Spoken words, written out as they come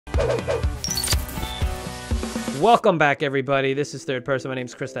Welcome back, everybody. This is Third Person. My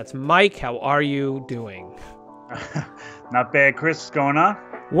name's Chris. That's Mike. How are you doing? Not bad, Chris. What's going on?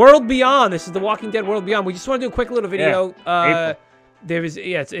 World Beyond. This is The Walking Dead World Beyond. We just want to do a quick little video. Yeah,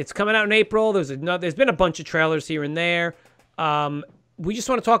 It's coming out in April. There's been a bunch of trailers here and there. We just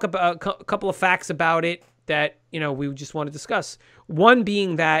want to talk about a couple of facts about it that we just want to discuss. One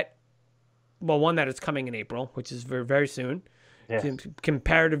being that, one that it's coming in April, which is very, very soon. Yeah.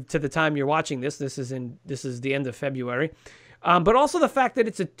 Comparative to the time you're watching this, this is the end of February, but also the fact that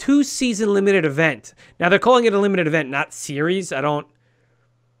it's a 2-season limited event. Now they're calling it a limited event, not series. I don't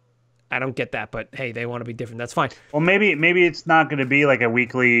get that, but hey, they want to be different. That's fine. Well, maybe it's not going to be like a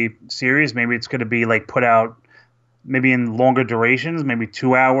weekly series. Maybe it's going to be like put out maybe in longer durations, maybe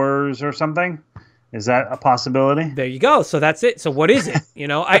 2 hours or something. Is that a possibility? There you go. So that's it. So what is it?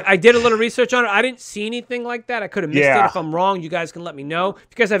 I did a little research on it. I didn't see anything like that. I could have missed it. If I'm wrong, you guys can let me know. If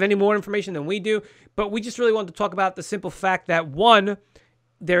you guys have any more information than we do. But we just really wanted to talk about the simple fact that, one,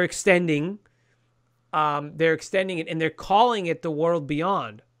 they're extending it, and they're calling it The World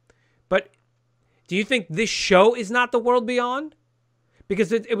Beyond. But do you think this show is not The World Beyond?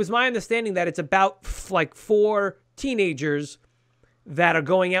 Because it was my understanding that it's about like 4 teenagers that are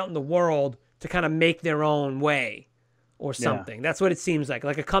going out in the world to kind of make their own way or something. Yeah. That's what it seems like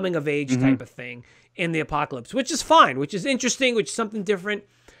a coming of age type of thing in the apocalypse, which is fine, which is interesting, which is something different.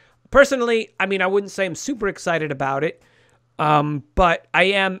 Personally, I mean, I wouldn't say I'm super excited about it, but I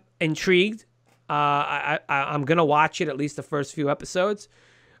am intrigued. I'm going to watch it, at least the first few episodes.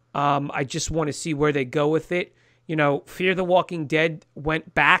 I just want to see where they go with it. Fear the Walking Dead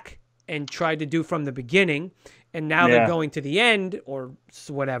went back and tried to do from the beginning, and now they're going to the end or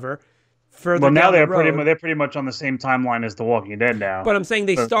whatever. Well, now they're pretty much on the same timeline as The Walking Dead now. But I'm saying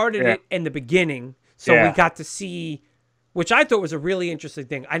they started it in the beginning, so we got to see, which I thought was a really interesting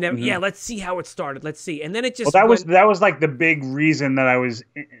thing. I never, let's see how it started. Let's see, and then it just. Well, that was like the big reason that I was,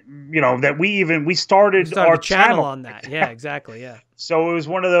 that we started our channel on that. Yeah, exactly. Yeah. So it was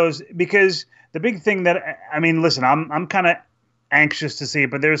one of those, because the big thing that listen, I'm kind of anxious to see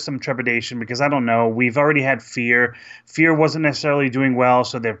it, but there's some trepidation because I don't know. We've already had Fear. Fear wasn't necessarily doing well,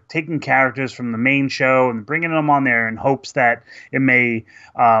 so they're taking characters from the main show and bringing them on there in hopes that it may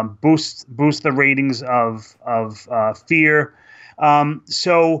boost the ratings of Fear.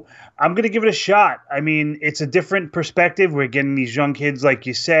 So I'm gonna give it a shot. I mean, it's a different perspective. We're getting these young kids, like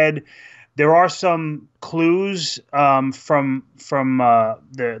you said. There are some clues from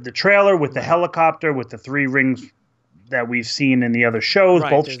the trailer with the helicopter, with the 3 rings that we've seen in the other shows,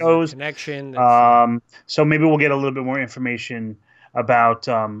 both shows. Connection. So maybe we'll get a little bit more information about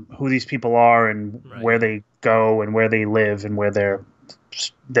who these people are and where they go and where they live and where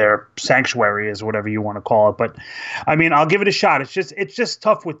their sanctuary is, whatever you want to call it. But I mean, I'll give it a shot. It's just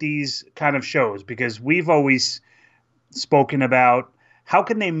tough with these kind of shows because we've always spoken about how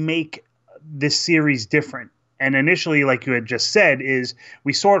can they make this series different. And initially, like you had just said, is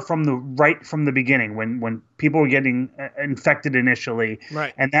we saw it from the beginning when people were getting infected initially.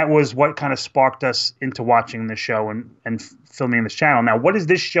 Right. And that was what kind of sparked us into watching the show and filming this channel. Now, what is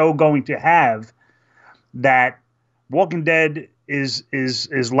this show going to have that Walking Dead is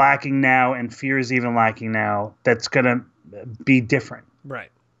lacking now and Fear is even lacking now that's going to be different?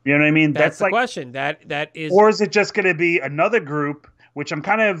 Right. You know what I mean? That's the question. That is. Or is it just going to be another group, which I'm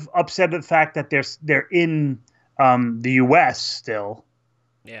kind of upset at the fact that they're in the U.S. still,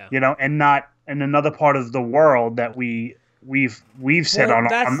 and not in another part of the world that we've said on.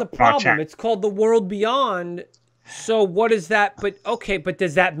 That's the problem. It's called The World Beyond. So what is that? But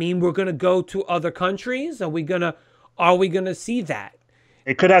does that mean we're going to go to other countries? Are we gonna see that?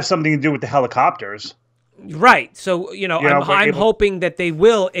 It could have something to do with the helicopters. Right. So, I'm hoping that they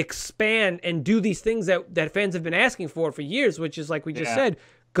will expand and do these things that fans have been asking for years, which is like we just said,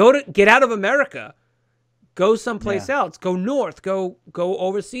 get out of America, go someplace else, go north, go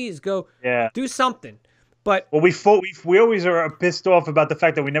overseas, go do something. But we always are pissed off about the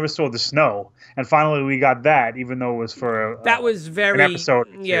fact that we never saw the snow, and finally we got that, even though it was for an episode.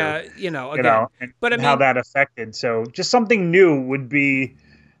 But I mean, how that affected. So just something new would be.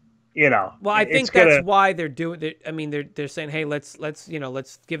 Well, I think that's why they're doing it. I mean, they're saying, hey, let's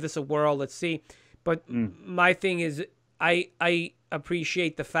give this a whirl, let's see. But my thing is, I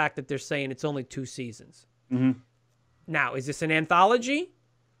appreciate the fact that they're saying it's only 2 seasons. Mm-hmm. Now, is this an anthology?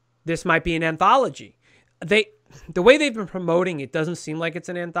 This might be an anthology. The way they've been promoting it doesn't seem like it's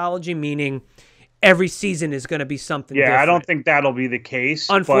an anthology, meaning every season is going to be something Yeah, different. I don't think that'll be the case.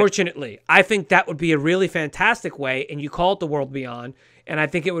 Unfortunately, I think that would be a really fantastic way, and you call it the World Beyond, and I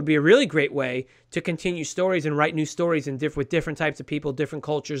think it would be a really great way to continue stories and write new stories with different types of people, different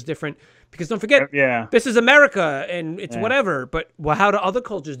cultures, because don't forget, this is America and it's whatever, but how do other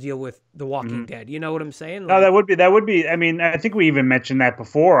cultures deal with The Walking Dead? You know what I'm saying? No, that would be, I mean, I think we even mentioned that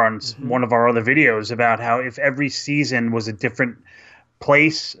before on one of our other videos about how if every season was a different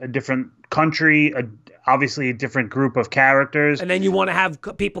place, a different country, obviously a different group of characters. And then you want to have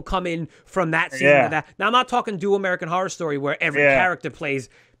people come in from that season to that. Now, I'm not talking Do American Horror Story where every character plays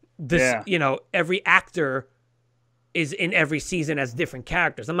this, every actor is in every season as different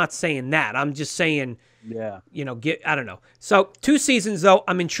characters. I'm not saying that. I'm just saying, I don't know. So 2 seasons, though,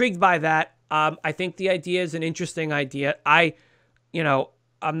 I'm intrigued by that. I think the idea is an interesting idea.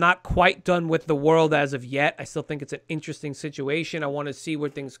 I'm not quite done with the world as of yet. I still think it's an interesting situation. I want to see where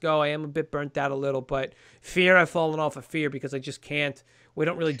things go. I am a bit burnt out a little, but Fear, I've fallen off of Fear because I just can't. We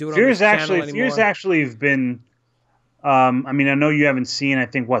don't really do it on this channel anymore. Fear's actually been, I mean, I know you haven't seen, I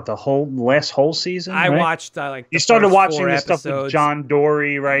think, what, the last whole season? I watched, you started watching the stuff with John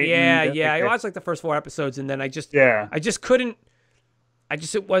Dory, right? Yeah. I watched, like, the first 4 episodes, and then I just couldn't. I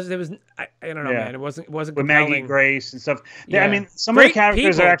don't know, man. It wasn't with compelling. Maggie Grace and stuff. Yeah, I mean, some of the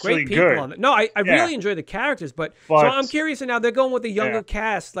characters are actually good. No, I really enjoy the characters, but so I'm curious now. They're going with a younger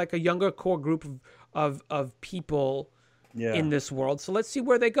cast, like a younger core group of people in this world. So let's see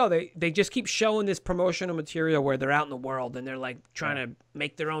where they go. They just keep showing this promotional material where they're out in the world and they're like trying to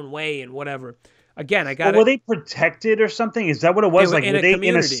make their own way and whatever. Again, I got. Were they protected or something? Is that what it was? Were they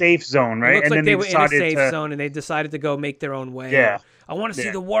in a safe zone, right? It looks like they were in a safe zone and they decided to go make their own way. Yeah. I want to see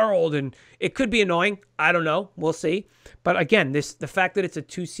the world, and it could be annoying. I don't know. We'll see. But again, the fact that it's a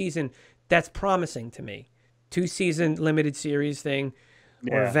 2-season, that's promising to me. 2-season limited series thing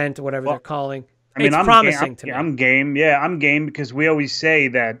or event or whatever they're calling. I mean, it's promising to me. I'm game. Yeah, I'm game because we always say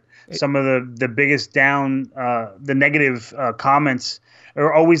that some of the biggest the negative comments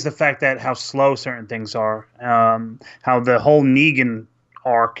are always the fact that how slow certain things are. How the whole Negan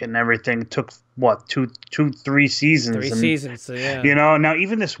arc and everything took what 3 seasons. 3 seasons, so yeah. Now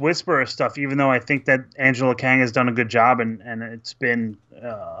even this Whisperer stuff, even though I think that Angela Kang has done a good job and it's been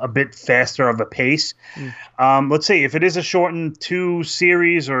a bit faster of a pace. Let's say if it is a shortened 2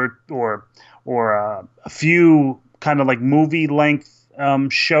 series or a few kind of like movie length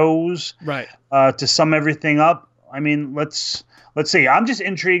shows, right? To sum everything up, I mean, let's see. I'm just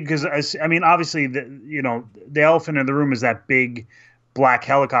intrigued because I mean, obviously the elephant in the room is that big black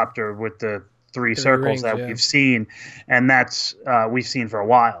helicopter with the 3 circles rings, that we've seen, and that's we've seen for a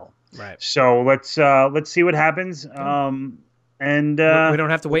while. Right. So let's see what happens. And we don't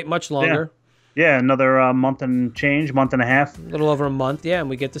have to wait much longer. Yeah, another month and a half. A little over a month, and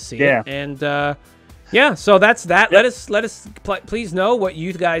we get to see it. And so that's that. Yep. Let us please know what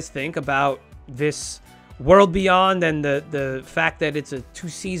you guys think about this World Beyond and the fact that it's a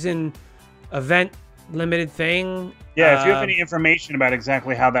 2-season event limited thing. Yeah, if you have any information about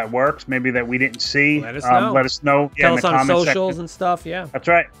exactly how that works, maybe that we didn't see, let us know. Tell us on socials and stuff. Yeah, that's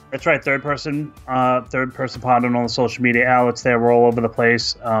right. Third person pod on all the social media outlets. There, we're all over the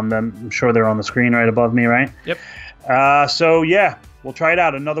place. I'm sure they're on the screen right above me, right? Yep. So yeah, we'll try it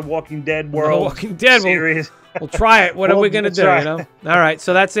out. Another Walking Dead series. We'll try it. What are we gonna do? All right.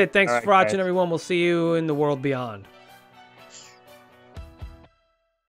 So that's it. Thanks for watching, everyone. We'll see you in the World Beyond.